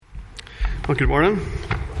Well, good morning.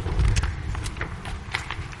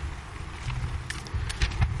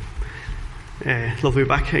 Lovely to be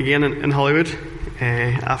back again in Hollywood.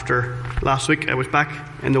 After last week, I was back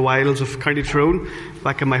in the wilds of County Tyrone,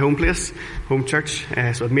 back in my home place, home church.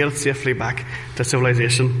 So I've made it safely back to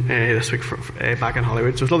civilization this week back in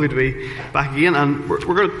Hollywood. So it's lovely to be back again. And we're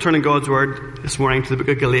going to turn in God's Word this morning to the book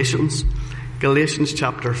of Galatians. Galatians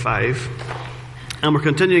chapter 5. And we're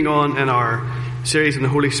continuing on in our series on the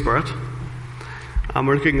Holy Spirit. And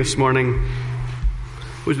we're looking this morning,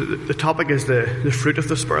 the topic is the fruit of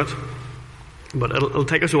the Spirit. But it'll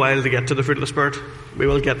take us a while to get to the fruit of the Spirit. We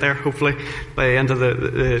will get there, hopefully, by the end of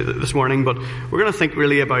this morning. But we're going to think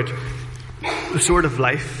really about the sort of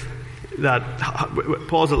life that,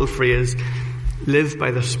 Paul's little phrase, live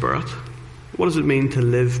by the Spirit. What does it mean to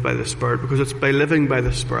live by the Spirit? Because it's by living by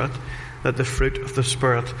the Spirit that the fruit of the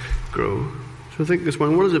Spirit grow. So I think this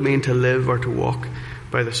morning, what does it mean to live or to walk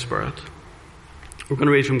by the Spirit? We're going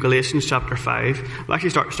to read from Galatians chapter 5. We'll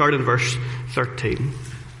actually start in verse 13.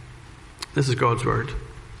 This is God's Word.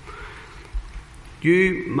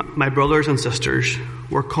 You, my brothers and sisters,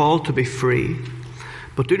 were called to be free,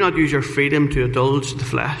 but do not use your freedom to indulge the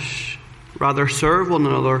flesh. Rather, serve one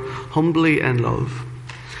another humbly in love.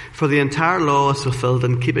 For the entire law is fulfilled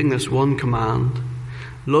in keeping this one command: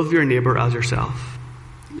 love your neighbour as yourself.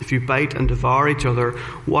 If you bite and devour each other,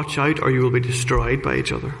 watch out, or you will be destroyed by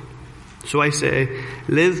each other. So I say,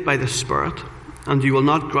 live by the Spirit, and you will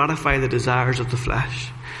not gratify the desires of the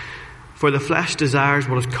flesh. For the flesh desires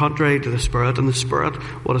what is contrary to the Spirit, and the Spirit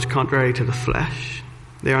what is contrary to the flesh.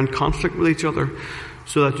 They are in conflict with each other,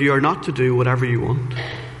 so that you are not to do whatever you want.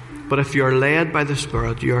 But if you are led by the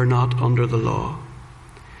Spirit, you are not under the law.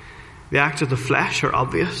 The acts of the flesh are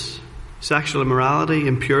obvious: sexual immorality,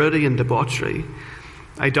 impurity and debauchery,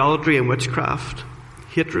 idolatry and witchcraft,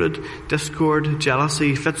 hatred, discord,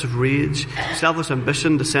 jealousy, fits of rage, selfish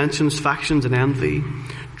ambition, dissensions, factions and envy,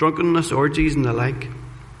 drunkenness, orgies and the like.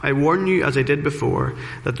 I warn you, as I did before,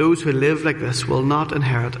 that those who live like this will not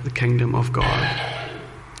inherit the kingdom of God.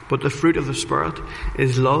 But the fruit of the Spirit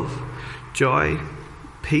is love, joy,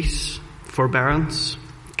 peace, forbearance,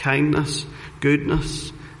 kindness,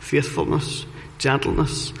 goodness, faithfulness,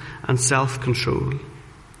 gentleness, and self-control.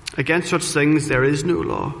 Against such things there is no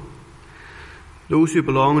law. Those who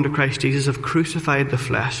belong to Christ Jesus have crucified the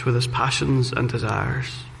flesh with its passions and desires.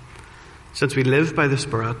 Since we live by the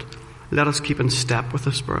Spirit, let us keep in step with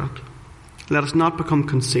the Spirit. Let us not become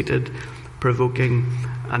conceited, provoking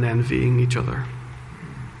and envying each other.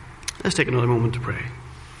 Let's take another moment to pray.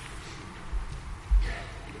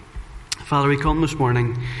 Father, we come this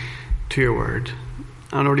morning to your word,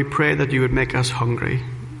 and Lord, we pray that you would make us hungry.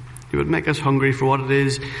 You would make us hungry for what it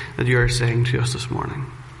is that you are saying to us this morning.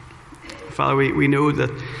 Father, we know that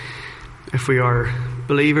if we are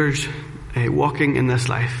believers walking in this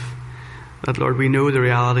life, that, Lord, we know the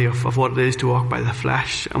reality of what it is to walk by the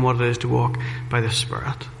flesh and what it is to walk by the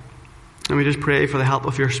Spirit. And we just pray for the help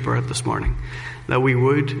of your Spirit this morning, that we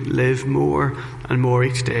would live more and more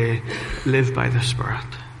each day, live by the Spirit.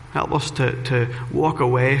 Help us to walk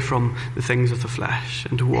away from the things of the flesh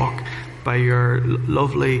and to walk by your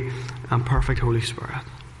lovely and perfect Holy Spirit.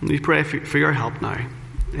 And we pray for your help now.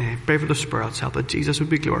 Pray for the Spirit's help, that Jesus would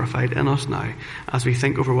be glorified in us now as we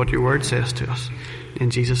think over what your word says to us. In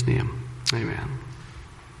Jesus' name. Amen.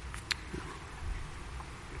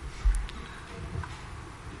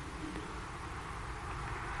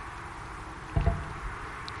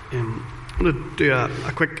 I'm going to do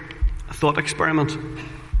a quick thought experiment.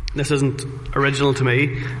 This isn't original to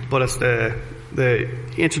me, but it's the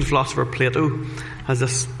ancient philosopher Plato has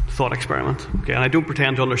this thought experiment. Okay, and I don't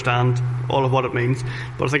pretend to understand all of what it means,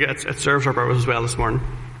 but I think it serves our purpose as well this morning.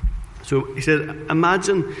 So he said,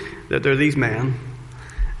 imagine that there are these men,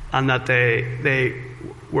 and that they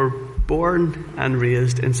were born and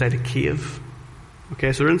raised inside a cave.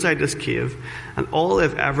 Okay, so they're inside this cave, and all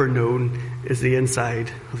they've ever known is the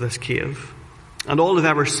inside of this cave. And all they've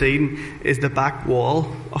ever seen is the back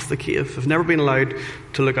wall of the cave. They've never been allowed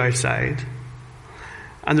to look outside.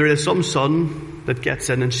 And there is some sun that gets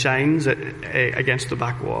in and shines against the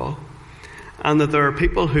back wall. And that there are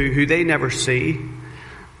people who they never see,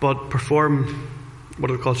 but perform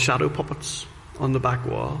what are called shadow puppets on the back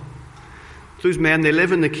wall. Those men, they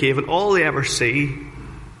live in the cave, and all they ever see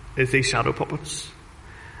is these shadow puppets.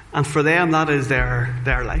 And for them, that is their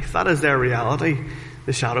life. That is their reality,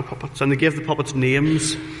 the shadow puppets. And they give the puppets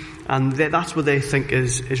names, and that's what they think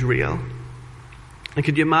is real. And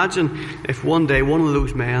could you imagine if one day one of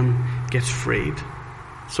those men gets freed?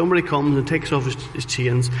 Somebody comes and takes off his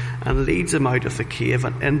chains and leads him out of the cave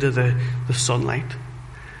and into the sunlight.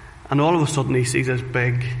 And all of a sudden he sees this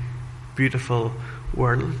big beautiful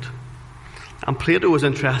world. And Plato was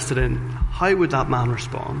interested in how would that man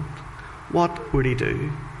respond? What would he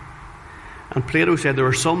do? And Plato said there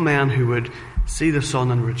were some men who would see the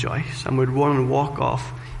sun and rejoice and would run and walk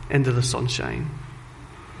off into the sunshine.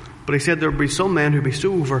 But he said there would be some men who would be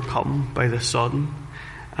so overcome by the sun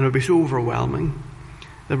and it would be so overwhelming.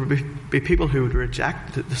 There would be people who would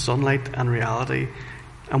reject the sunlight and reality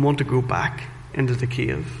and want to go back into the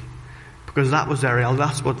cave because that was their reality,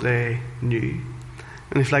 that's what they knew.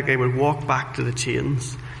 And it's like they would walk back to the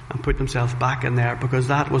chains and put themselves back in there because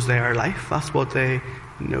that was their life, that's what they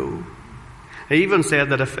know. He even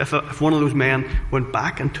said that if one of those men went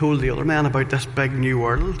back and told the other men about this big new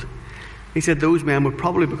world, he said those men would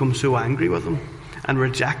probably become so angry with him and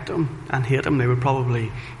reject him and hate him, they would probably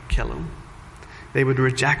kill him. They would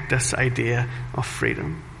reject this idea of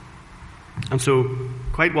freedom. And so,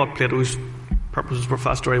 quite what Plato's purpose for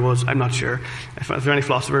that story was, I'm not sure. If there are any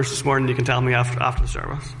philosophers this morning, you can tell me after the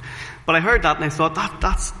service. But I heard that and I thought,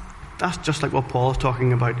 that's just like what Paul is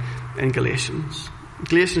talking about in Galatians.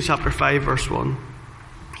 Galatians chapter 5 verse 1,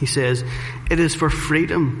 he says, "It is for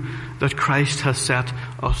freedom that Christ has set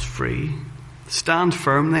us free. Stand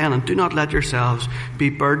firm then, and do not let yourselves be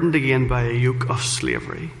burdened again by a yoke of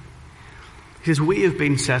slavery." He says, we have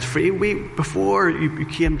been set free. Before you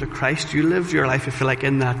came to Christ, you lived your life, if you like,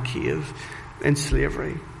 in that cave, in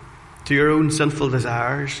slavery, to your own sinful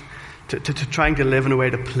desires, to trying to live in a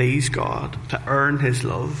way to please God, to earn His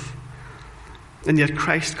love. And yet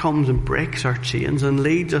Christ comes and breaks our chains and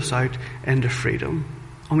leads us out into freedom.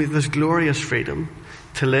 And we have this glorious freedom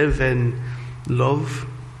to live in love,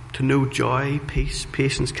 to know joy, peace,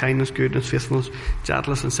 patience, kindness, goodness, faithfulness,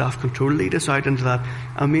 gentleness and self-control. Lead us out into that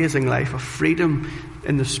amazing life of freedom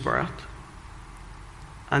in the Spirit.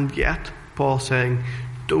 And yet, Paul's saying,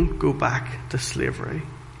 don't go back to slavery.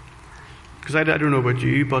 Because I don't know about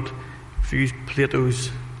you, but if you use Plato's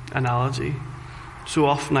analogy, so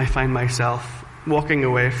often I find myself walking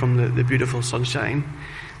away from the beautiful sunshine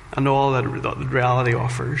and all that reality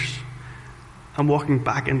offers. I'm walking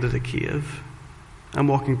back into the cave. I'm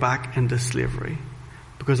walking back into slavery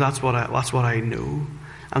because that's what I know,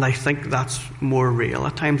 and I think that's more real.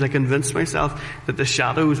 At times I convince myself that the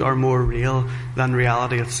shadows are more real than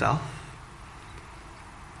reality itself.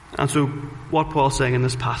 And so what Paul's saying in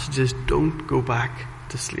this passage is don't go back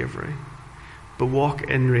to slavery, but walk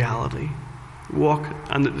in reality. Walk,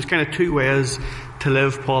 and there's kind of two ways to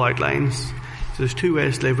live, Paul outlines. So there's two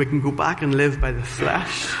ways to live. We can go back and live by the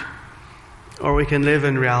flesh, or we can live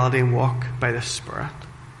in reality and walk by the Spirit.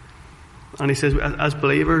 And he says, as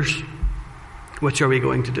believers, which are we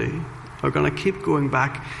going to do? Are we going to keep going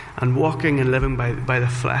back and walking and living by the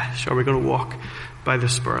flesh, or are we going to walk by the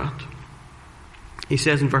Spirit? He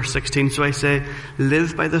says in verse 16, "So I say,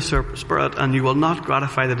 live by the Spirit, and you will not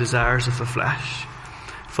gratify the desires of the flesh.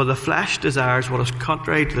 For the flesh desires what is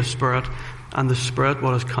contrary to the Spirit, and the Spirit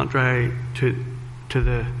what is contrary to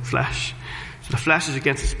the flesh." The flesh is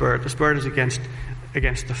against the Spirit is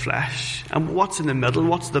against the flesh. And what's in the middle?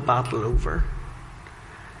 What's the battle over?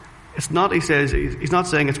 It's not, he says, he's not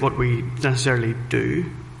saying it's what we necessarily do.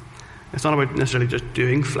 It's not about necessarily just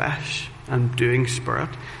doing flesh and doing Spirit,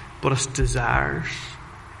 but it's desires.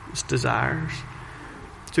 It's desires.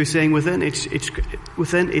 So he's saying within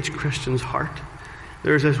each Christian's heart,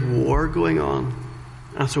 there's this war going on.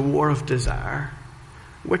 And it's a war of desire.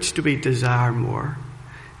 Which do we desire more?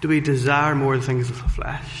 Do we desire more the things of the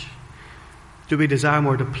flesh? Do we desire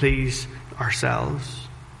more to please ourselves?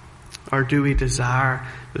 Or do we desire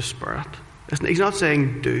the Spirit? He's not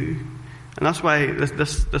saying do. And that's why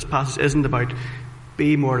this passage isn't about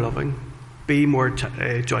be more loving, be more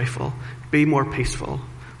joyful, be more peaceful.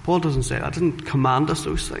 Paul doesn't say that. He doesn't command us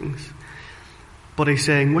those things. But he's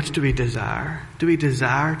saying, which do we desire? Do we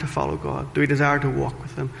desire to follow God? Do we desire to walk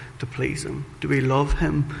with Him, to please Him? Do we love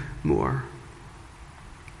Him more?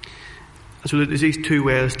 So there's these two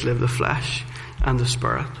ways to live, the flesh and the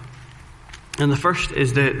Spirit. And the first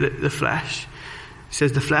is the flesh. He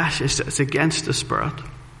says the flesh is against the Spirit.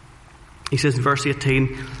 He says in verse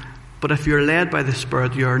 18, "But if you're led by the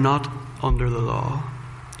Spirit, you are not under the law."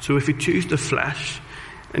 So if you choose the flesh,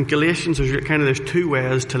 in Galatians there's two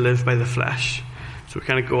ways to live by the flesh. So we're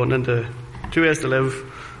kind of going into two ways to live,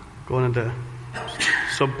 going into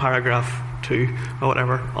subparagraph 2 or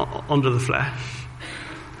whatever, under the flesh.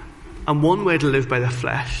 And one way to live by the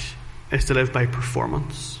flesh is to live by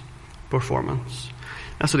performance. Performance.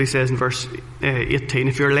 That's what he says in verse 18.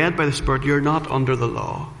 If you're led by the Spirit, you're not under the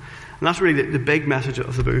law. And that's really the big message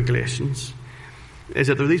of the book of Galatians, is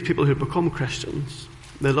that there are these people who become Christians.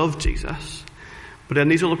 They love Jesus. But then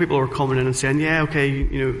these other people are coming in and saying, yeah, okay,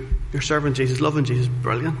 you're serving Jesus, loving Jesus,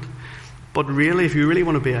 brilliant. But really, if you really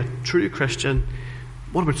want to be a true Christian,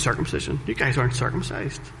 what about circumcision? You guys aren't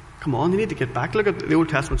circumcised. Come on, you need to get back. Look at the Old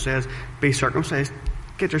Testament says, be circumcised.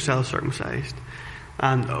 Get yourselves circumcised.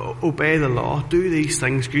 And obey the law. Do these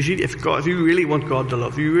things. Because if you really want God to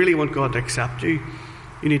love you, you really want God to accept you,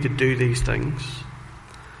 you need to do these things.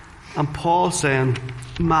 And Paul's saying,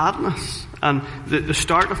 madness. And the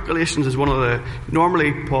start of Galatians is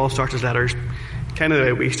normally Paul starts his letters kind of the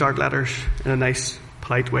way we start letters, in a nice,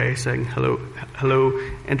 polite way, saying hello,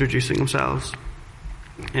 introducing themselves.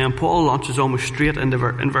 And Paul launches almost straight into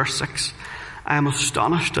in verse 6. I am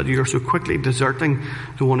astonished that you are so quickly deserting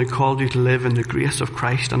the one who called you to live in the grace of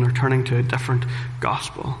Christ and returning to a different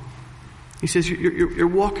gospel. He says you're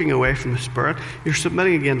walking away from the Spirit. You're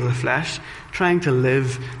submitting again to the flesh, trying to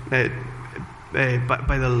live by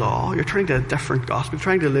the law. You're turning to a different gospel. You're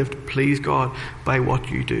trying to live to please God by what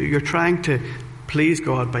you do. You're trying to please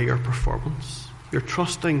God by your performance. You're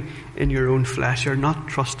trusting in your own flesh. You're not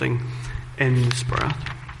trusting in the Spirit.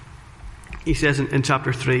 He says in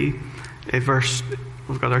chapter 3, verse,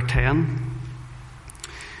 we've got our 10.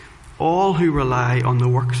 All who rely on the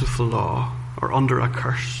works of the law are under a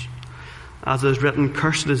curse. As it is written,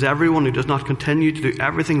 cursed is everyone who does not continue to do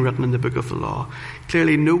everything written in the book of the law.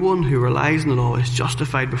 Clearly, no one who relies on the law is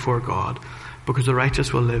justified before God, because the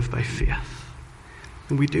righteous will live by faith.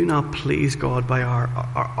 And we do not please God by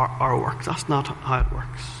our works. That's not how it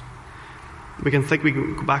works. We can think we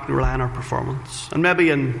can go back and rely on our performance. And maybe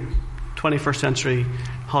in 21st century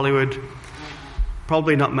Hollywood,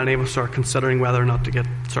 probably not many of us are considering whether or not to get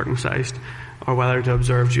circumcised, or whether to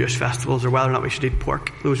observe Jewish festivals, or whether or not we should eat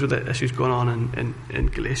pork. Those were the issues going on in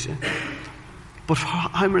Galatia. But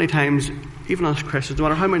how many times, even as Christians, no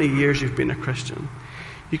matter how many years you've been a Christian,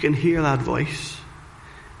 you can hear that voice.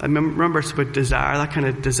 I remember it's about desire, that kind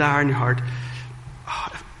of desire in your heart.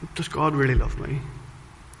 Does God really love me?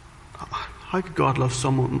 How could God love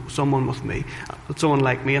someone with me, someone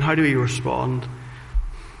like me, and how do we respond?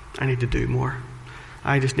 I need to do more.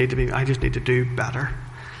 I just need to do better.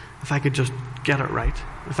 If I could just get it right,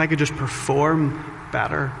 if I could just perform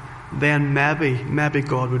better, then maybe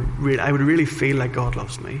God would I would really feel like God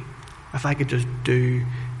loves me. If I could just do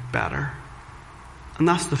better. And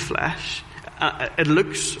that's the flesh. It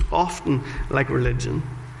looks often like religion.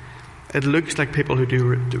 It looks like people who do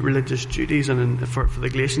religious duties, and for the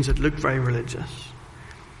Galatians it looked very religious.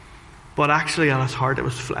 But actually at its heart it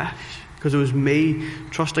was flesh, because it was me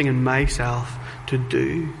trusting in myself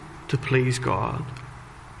to please God.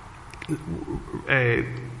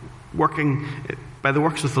 Working by the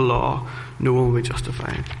works of the law, no one will be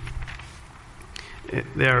justified.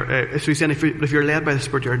 So he's saying if you're led by the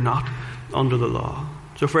Spirit, you're not under the law.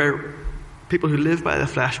 So for people who live by the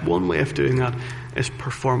flesh, one way of doing that is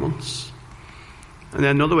performance. And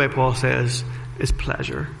then another way Paul says is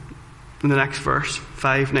pleasure. In the next verse,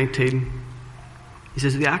 5:19, he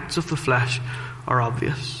says, the acts of the flesh are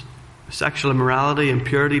obvious: sexual immorality,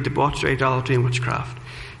 impurity, debauchery, idolatry, and witchcraft,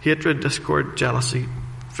 hatred, discord, jealousy,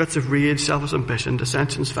 fits of rage, selfish ambition,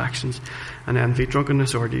 dissensions, factions, and envy,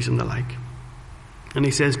 drunkenness, orgies, and the like. And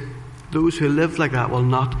he says, those who live like that will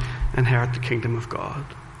not inherit the kingdom of God.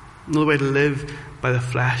 Another way to live by the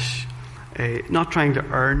flesh, not trying to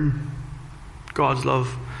earn God's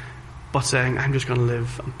love, but saying, I'm just going to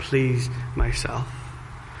live and please myself.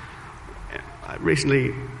 I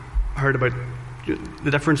recently heard about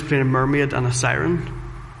the difference between a mermaid and a siren.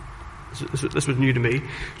 This was new to me.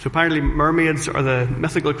 So apparently mermaids are the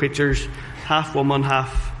mythical creatures, half woman,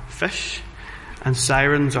 half fish, and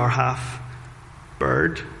sirens are half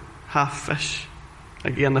bird, half fish.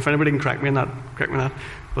 Again, if anybody can correct me on that.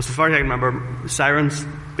 But so far as I can remember, sirens,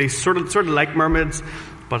 they sort of like mermaids,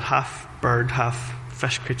 but half bird, half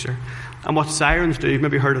fish creature. And what sirens do, you've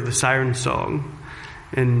maybe heard of the siren song.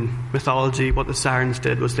 In mythology, what the sirens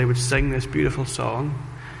did was they would sing this beautiful song,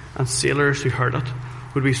 and sailors who heard it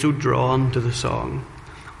would be so drawn to the song,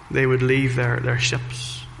 they would leave their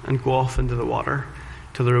ships and go off into the water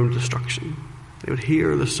to their own destruction. They would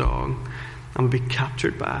hear the song and would be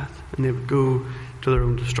captured by it, and they would go to their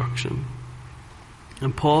own destruction.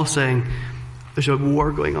 And Paul's saying there's a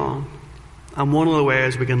war going on, and one of the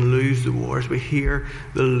ways we can lose the war is we hear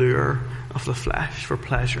the lure of the flesh for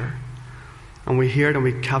pleasure, and we hear it and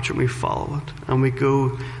we capture it and we follow it, and we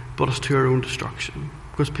go, but it's to our own destruction.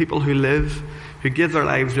 Because people who give their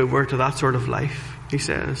lives over to that sort of life, he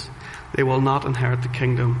says, they will not inherit the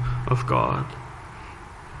kingdom of God.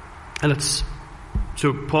 And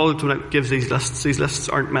so Paul gives these lists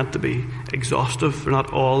aren't meant to be exhaustive. They're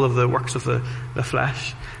not all of the works of the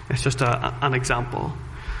flesh. It's just an example.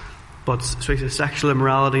 But so he says sexual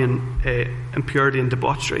immorality and impurity and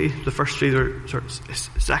debauchery. The first three are sort of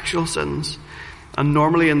sexual sins. And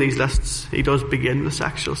normally in these lists, he does begin with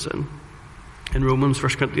sexual sin. In Romans,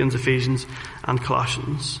 1 Corinthians, Ephesians, and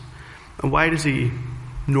Colossians. And why does he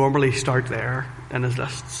normally start there in his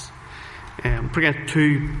lists? Bring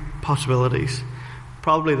two possibilities.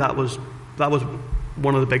 Probably that was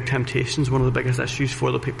one of the big temptations, one of the biggest issues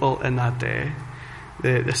for the people in that day.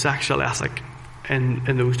 The sexual ethic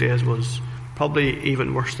in those days was probably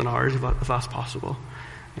even worse than ours, if that's possible.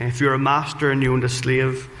 If you're a master and you owned a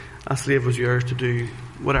slave was yours to do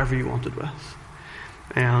whatever you wanted with.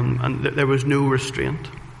 And there was no restraint.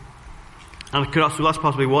 And it could also, that's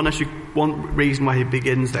possibly one issue, one reason why he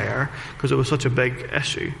begins there, because it was such a big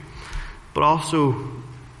issue. But also,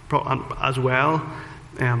 as well,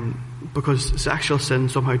 because sexual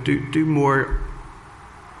sins somehow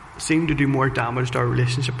seem to do more damage to our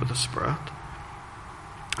relationship with the Spirit.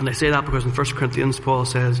 And I say that because in 1 Corinthians, Paul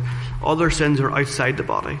says, other sins are outside the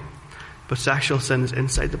body, but sexual sin is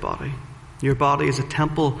inside the body. Your body is a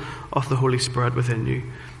temple of the Holy Spirit within you,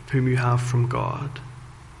 whom you have from God.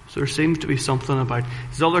 So there seems to be something about,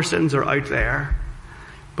 these other sins are out there,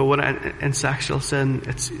 but when in sexual sin,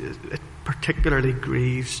 it particularly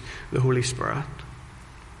grieves the Holy Spirit.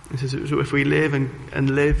 It says, so if we live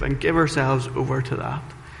and give ourselves over to that,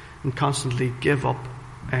 and constantly give up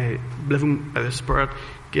living by the Spirit,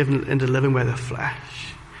 given into living by the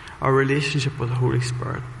flesh, our relationship with the Holy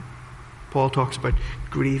Spirit. Paul talks about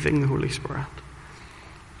grieving the Holy Spirit.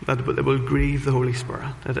 That it will grieve the Holy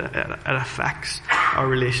Spirit. It affects our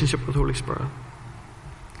relationship with the Holy Spirit.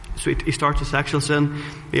 So he starts with sexual sin.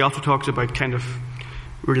 He also talks about kind of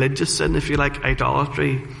religious sin, if you like,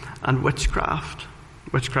 idolatry and witchcraft.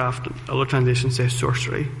 Witchcraft, other translations say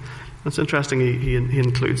sorcery. It's interesting he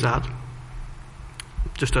includes that.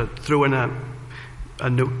 Just to throw in a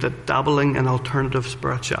note that dabbling in alternative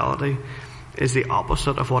spirituality is the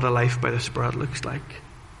opposite of what a life by the Spirit looks like.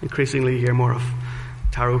 Increasingly you hear more of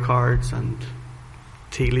tarot cards and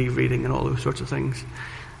tea leaf reading and all those sorts of things.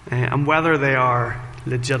 And whether they are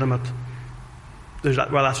legitimate,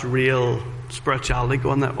 that's real spirituality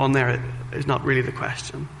going on there is not really the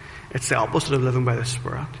question. It's the opposite of living by the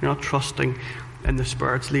Spirit. You're not trusting in the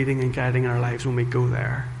Spirit's leading and guiding in our lives when we go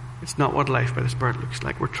there. It's not what life by the Spirit looks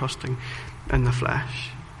like. We're trusting in the flesh.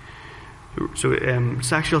 So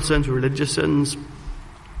sexual sins, religious sins,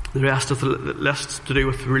 the rest of the list to do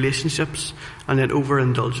with relationships, and then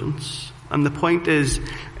overindulgence. And the point is,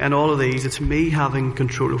 in all of these, it's me having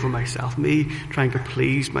control over myself, me trying to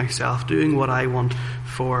please myself, doing what I want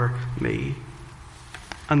for me.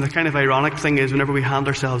 And the kind of ironic thing is, whenever we hand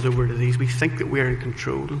ourselves over to these, we think that we're in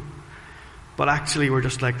control. But actually we're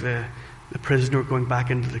just like the prisoner going back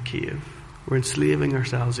into the cave. We're enslaving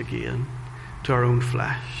ourselves again to our own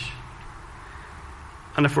flesh.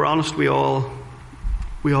 And if we're honest, we all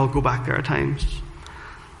go back there at times,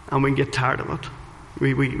 and we can get tired of it.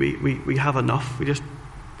 We have enough. We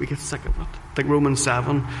get sick of it. Like Romans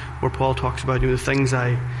 7, where Paul talks about, the things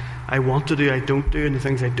I want to do, I don't do, and the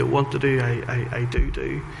things I don't want to do, I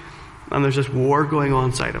do. And there's this war going on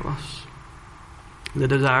inside of us. The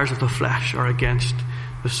desires of the flesh are against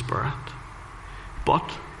the Spirit.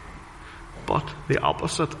 But the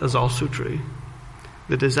opposite is also true.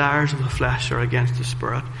 The desires of the flesh are against the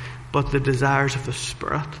Spirit, but the desires of the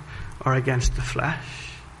Spirit are against the flesh.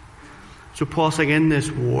 So Paul's saying, in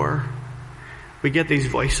this war, we get these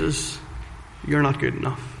voices, you're not good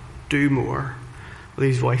enough, do more.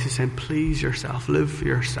 These voices saying, please yourself, live for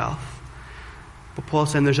yourself. But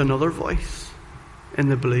Paul's saying there's another voice in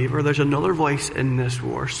the believer, there's another voice in this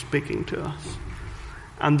war speaking to us.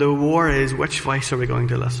 And the war is, which voice are we going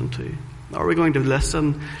to listen to? Are we going to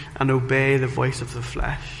listen and obey the voice of the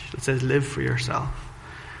flesh that says live for yourself?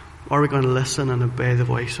 Or are we going to listen and obey the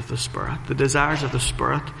voice of the Spirit? The desires of the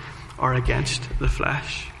Spirit are against the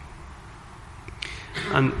flesh.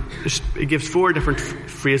 And it gives 4 different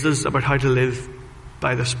phrases about how to live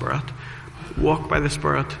by the Spirit. Walk by the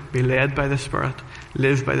Spirit, be led by the Spirit,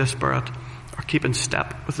 live by the Spirit, or keep in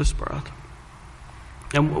step with the Spirit.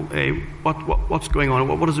 And what's going on?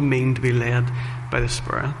 What does it mean to be led by the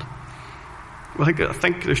Spirit? Well, I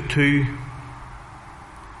think there's 2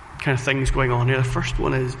 kind of things going on here. The first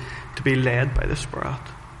one is to be led by the Spirit.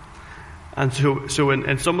 And so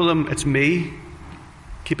in some of them, it's me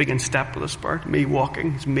keeping in step with the Spirit, me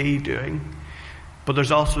walking, it's me doing. But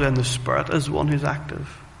there's also then the Spirit as one who's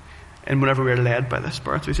active. And whenever we're led by the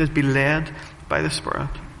Spirit. So he says, be led by the Spirit.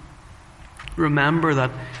 Remember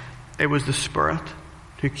that it was the Spirit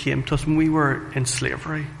who came to us when we were in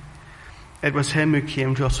slavery. It was Him who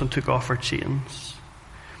came to us and took off our chains.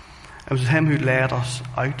 It was him who led us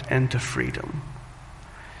out into freedom.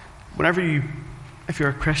 If you're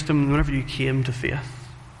a Christian, whenever you came to faith,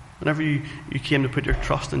 whenever you came to put your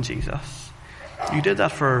trust in Jesus, you did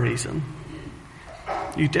that for a reason.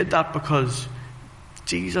 You did that because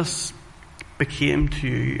Jesus became to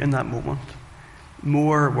you in that moment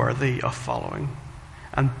more worthy of following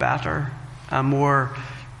and better and more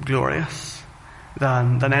glorious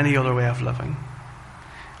than any other way of living.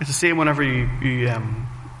 It's the same whenever you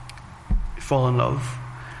fall in love.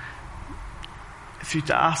 If you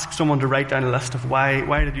ask someone to write down a list of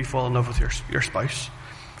why did you fall in love with your spouse,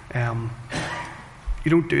 you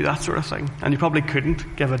don't do that sort of thing, and you probably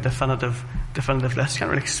couldn't give a definitive list. You can't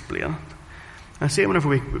really explain it. And same whenever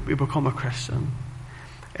we become a Christian,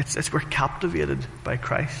 it's we're captivated by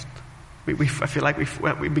Christ. I feel like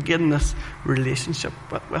we begin this relationship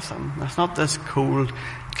with him. It's not this cold,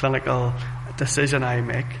 clinical decision I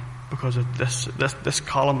make because of this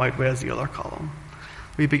column outweighs the other column.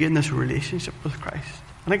 We begin this relationship with Christ.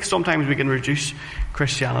 I think sometimes we can reduce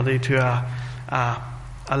Christianity to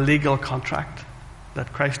a legal contract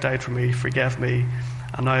that Christ died for me, forgave me,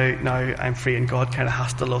 and now I'm free, and God kind of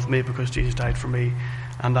has to love me because Jesus died for me,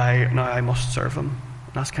 and now I must serve him.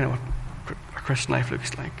 And that's kind of what a Christian life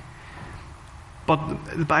looks like.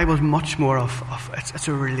 But the Bible is much more of it's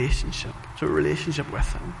a relationship. It's a relationship with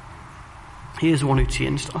him. He is the one who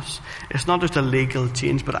changed us. It's not just a legal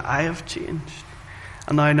change, but I have changed.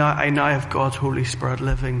 And I now have God's Holy Spirit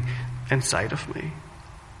living inside of me.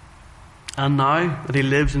 And now that he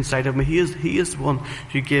lives inside of me, he is the one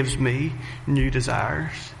who gives me new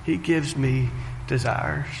desires. He gives me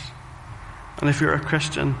desires. And if you're a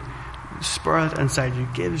Christian, the Spirit inside you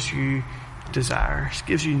gives you desires,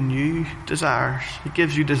 gives you new desires. He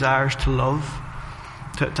gives you desires to love,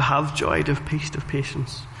 to have joy, to have peace, to have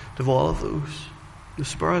patience, to have all of those. The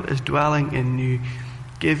Spirit is dwelling in you,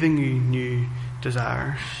 giving you new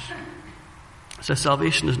desires. So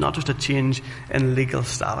salvation is not just a change in legal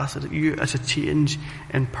status, it's a change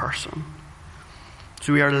in person.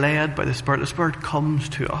 So we are led by the Spirit. The Spirit comes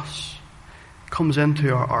to us, comes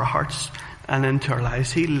into our hearts and into our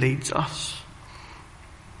lives. He leads us.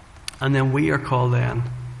 And then we are called then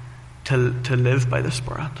to live by the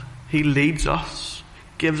Spirit. He leads us,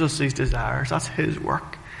 gives us these desires. That's his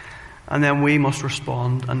work. And then we must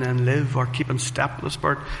respond and then live or keep in step with the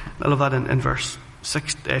Spirit. I love that in verse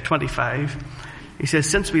 25. He says,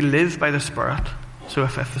 since we live by the Spirit, so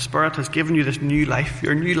if the Spirit has given you this new life,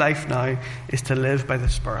 your new life now is to live by the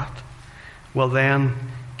Spirit. Well then,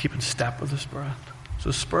 keep in step with the Spirit. So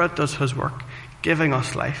the Spirit does his work, giving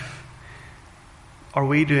us life. Are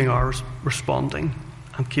we doing ours, responding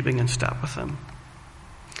and keeping in step with him?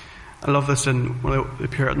 I love this in one of the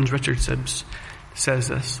Puritans, Richard Sibbes says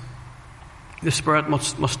this. The Spirit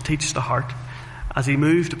must teach the heart. As he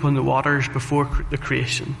moved upon the waters before the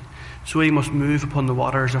creation, so he must move upon the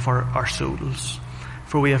waters of our souls.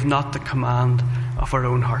 For we have not the command of our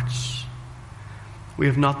own hearts. We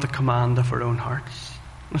have not the command of our own hearts.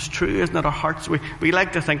 It's true, isn't it? Our hearts, we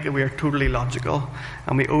like to think that we are totally logical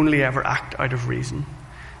and we only ever act out of reason.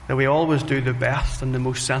 That we always do the best and the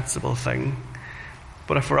most sensible thing.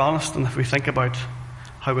 But if we're honest and if we think about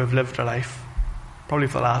how we've lived our life, probably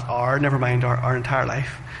for the last hour, never mind our entire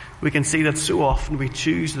life, we can see that so often we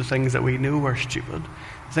choose the things that we know are stupid,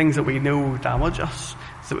 things that we know damage us,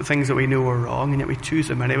 things that we know are wrong, and yet we choose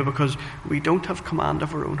them anyway because we don't have command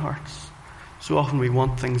of our own hearts. So often we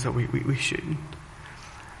want things that we shouldn't.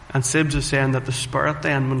 And Sibbes is saying that the Spirit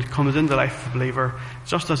then, when it comes into the life of a believer,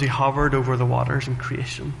 just as he hovered over the waters in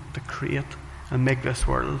creation to create and make this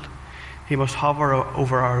world, he must hover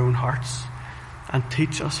over our own hearts and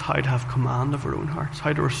teach us how to have command of our own hearts,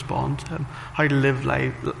 how to respond to him, how to live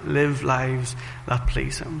lives that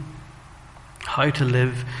please him, how to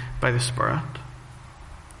live by the Spirit.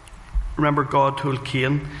 Remember, God told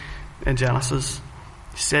Cain in Genesis,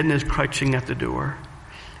 sin is crouching at the door.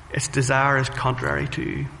 Its desire is contrary to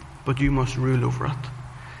you, but you must rule over it.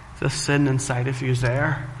 The sin inside of you is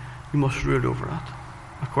there. You must rule over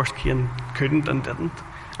it. Of course, Cain couldn't and didn't,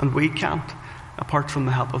 and we can't, apart from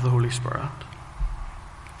the help of the Holy Spirit.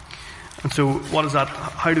 And so, what is that?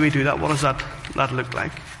 How do we do that? What does that look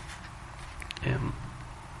like?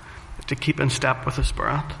 To keep in step with the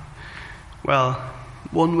Spirit. Well,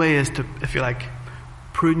 one way is to, if you like,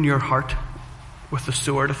 prune your heart with the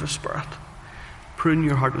sword of the Spirit. Prune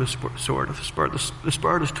your heart with the sword of the Spirit. The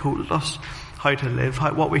Spirit has told us how to live,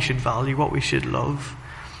 what we should value, what we should love.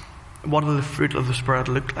 What does the fruit of the Spirit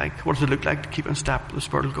look like? What does it look like to keep in step with the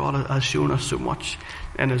Spirit of God? Has shown us so much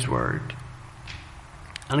in his Word.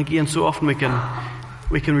 And again, so often we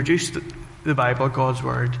can reduce the Bible, God's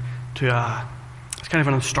Word, to It's kind of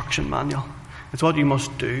an instruction manual. It's what you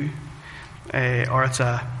must do, or it's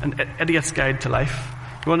an idiot's guide to life.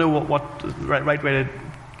 You want to know what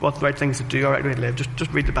the right things to do, or right way to live.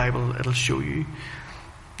 Just read the Bible; it'll show you.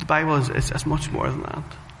 The Bible is much more than that.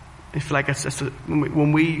 I feel like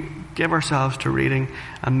when we give ourselves to reading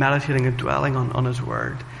and meditating and dwelling on His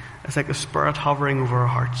Word, it's like the Spirit hovering over our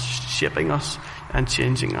hearts, shaping us and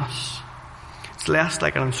changing us. It's less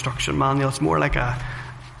like an instruction manual. It's more like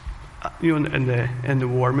in the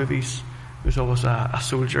war movies, there's always a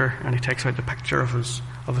soldier, and he takes out the picture of his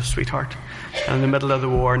sweetheart. And in the middle of the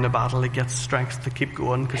war, in the battle, he gets strength to keep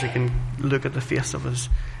going because he can look at the face of his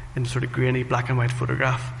in sort of grainy black and white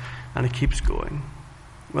photograph, and he keeps going.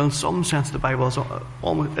 Well, in some sense, the Bible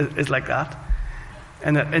is like that.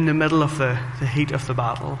 And in the middle of the heat of the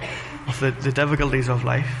battle, of the difficulties of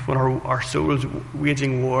life, when our soul is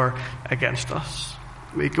waging war against us,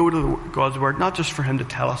 we go to God's Word, not just for Him to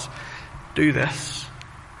tell us, do this,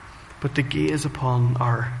 but to gaze upon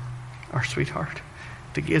our sweetheart,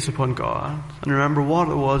 to gaze upon God, and remember what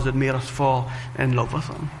it was that made us fall in love with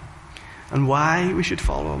Him, and why we should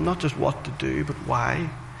follow Him, not just what to do, but why.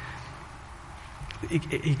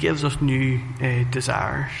 He gives us new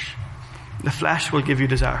desires. The flesh will give you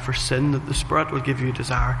desire for sin. The Spirit will give you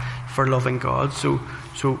desire for loving God. So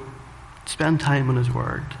spend time on His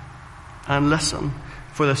Word and listen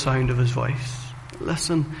for the sound of His voice.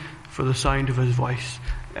 Listen for the sound of His voice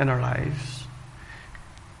in our lives.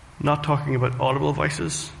 I'm not talking about audible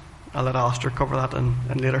voices. I'll let Alistair cover that in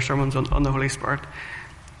later sermons on the Holy Spirit.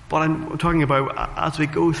 But I'm talking about as we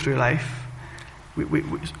go through life.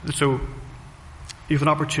 So you have an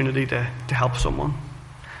opportunity to help someone,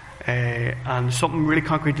 and something really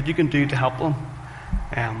concrete that you can do to help them,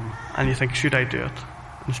 and you think, should I do it?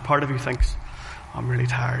 And this part of you thinks, I'm really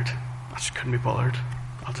tired, I just couldn't be bothered,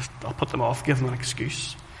 I'll put them off, give them an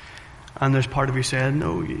excuse. And there's part of you saying,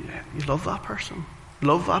 no, you love that person,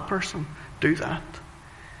 do that.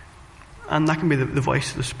 And that can be the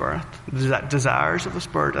voice of the Spirit, the desires of the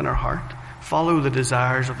Spirit in our heart. Follow the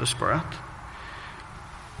desires of the Spirit.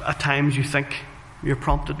 At times you think you're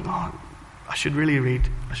prompted, I should really read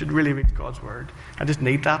God's Word. I just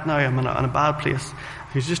need that now. I'm in a bad place.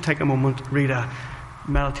 If you just take a moment,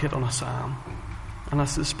 meditate on a psalm. And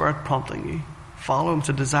that's the Spirit prompting you. Follow Him. It's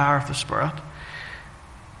a desire of the Spirit.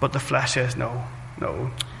 But the flesh says, no,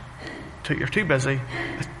 you're too busy,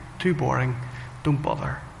 it's too boring, don't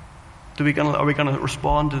bother. Are we going to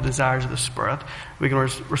respond to the desires of the Spirit? Are we going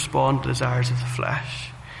to respond to the desires of the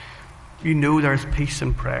flesh? You know there's peace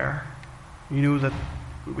in prayer. You know that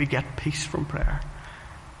we get peace from prayer.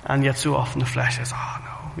 And yet so often the flesh says,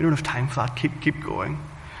 no, we don't have time for that, keep going.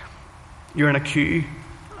 You're in a queue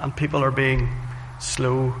and people are being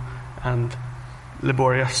slow and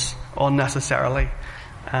laborious unnecessarily,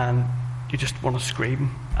 and you just want to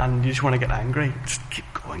scream and you just want to get angry. Just keep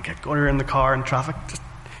going. You're in the car in traffic,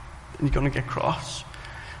 and you're going to get cross.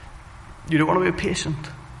 You don't want to be patient,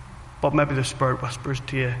 but maybe the Spirit whispers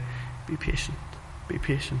to you, be patient. Be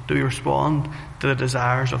patient. Do you respond to the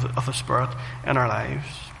desires of the Spirit in our lives?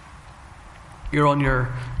 You're on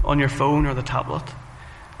your phone or the tablet,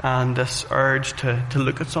 and this urge to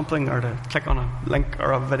look at something or to click on a link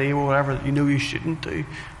or a video or whatever that you know you shouldn't do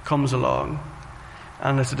comes along,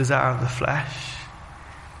 and it's a desire of the flesh.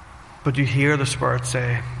 But you hear the Spirit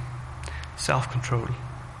say, self-control,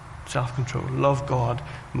 love God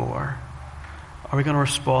more. Are we going to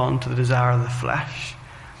respond to the desire of the flesh?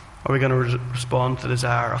 Are we going to respond to the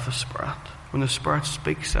desire of the Spirit? When the Spirit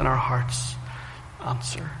speaks in our hearts,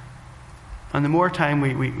 answer. And the more time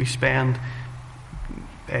we spend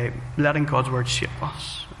letting God's Word shape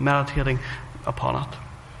us, meditating upon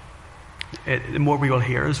it, the more we will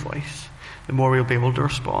hear His voice, the more we will be able to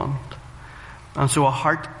respond. And so a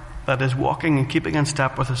heart that is walking and keeping in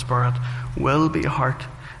step with the Spirit will be a heart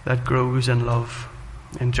that grows in love,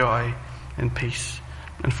 in joy, in peace,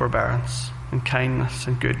 in forbearance, in kindness,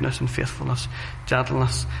 and goodness, and faithfulness,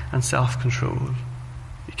 gentleness, and self-control.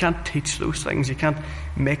 You can't teach those things. You can't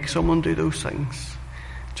make someone do those things.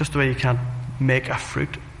 Just the way you can't make a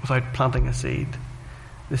fruit without planting a seed.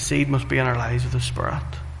 The seed must be in our lives of the Spirit,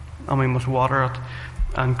 and we must water it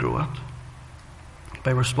and grow it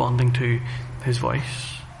by responding to His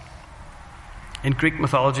voice. In Greek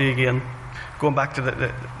mythology, again, going back to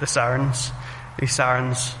the sirens, these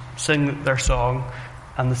sirens sing their song,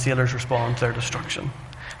 and the sailors respond to their destruction.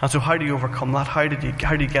 And so how do you overcome that? How do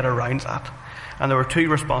you get around that? And there were two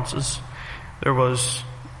responses. There was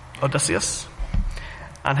Odysseus,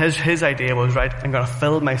 and his idea was, right, I'm going to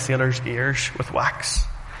fill my sailors' ears with wax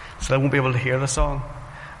so they won't be able to hear the song,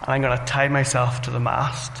 and I'm going to tie myself to the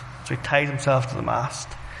mast. So he ties himself to the mast,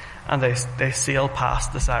 and they sail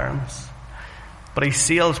past the sirens. But he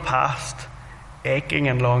sails past, aching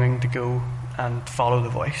and longing to go and follow the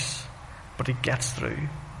voice. But he gets through.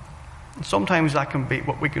 And sometimes that can be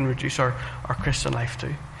what we can reduce our Christian life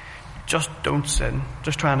to. Just don't sin.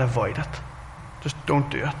 Just try and avoid it. Just don't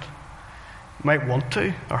do it. You might want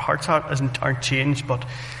to. Our hearts aren't changed, but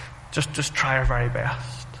just try our very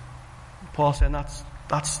best. Paul's saying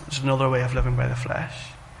that's just another way of living by the flesh.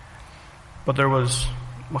 But there was,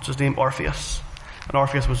 what's his name, Orpheus. And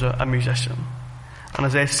Orpheus was a musician. And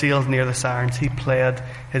as they sailed near the sirens, he played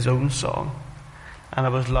his own song. And it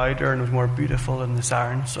was louder and it was more beautiful than the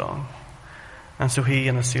siren song. And so he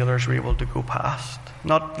and the sailors were able to go past,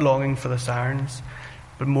 not longing for the sirens,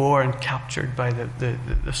 but more and captured by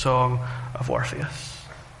the song of Orpheus.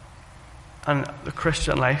 And the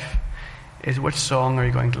Christian life is, which song are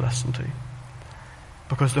you going to listen to?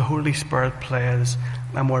 Because the Holy Spirit plays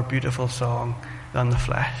a more beautiful song than the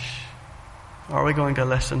flesh. Are we going to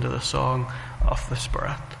listen to the song of the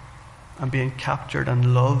Spirit and being captured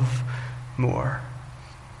and love more?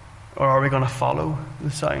 Or are we going to follow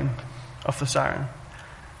the sound of the siren?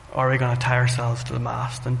 Or are we going to tie ourselves to the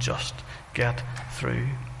mast and just get through?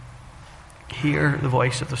 Hear the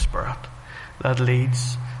voice of the Spirit that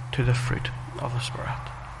leads to the fruit of the Spirit.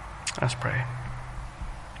 Let's pray.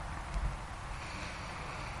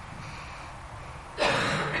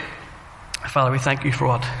 Father, we thank you for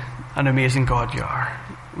what an amazing God you are.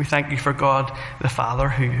 We thank you for God the Father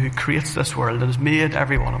who creates this world and has made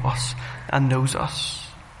every one of us and knows us.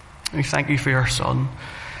 We thank you for your Son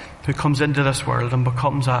who comes into this world and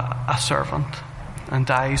becomes a servant and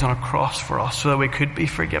dies on a cross for us so that we could be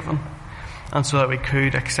forgiven and so that we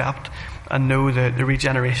could accept and know the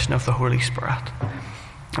regeneration of the Holy Spirit.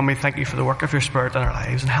 And we thank you for the work of your Spirit in our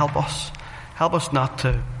lives, and help us not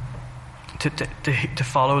to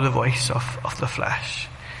follow the voice of the flesh,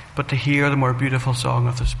 but to hear the more beautiful song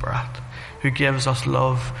of the Spirit, who gives us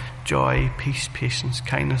love, joy, peace, patience,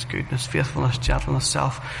 kindness, goodness, faithfulness, gentleness,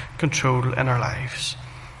 self-control in our lives.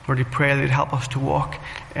 Lord, we pray that you'd help us to walk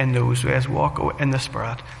in those ways, walk in the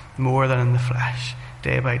Spirit more than in the flesh,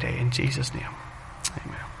 day by day, in Jesus' name.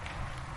 Amen.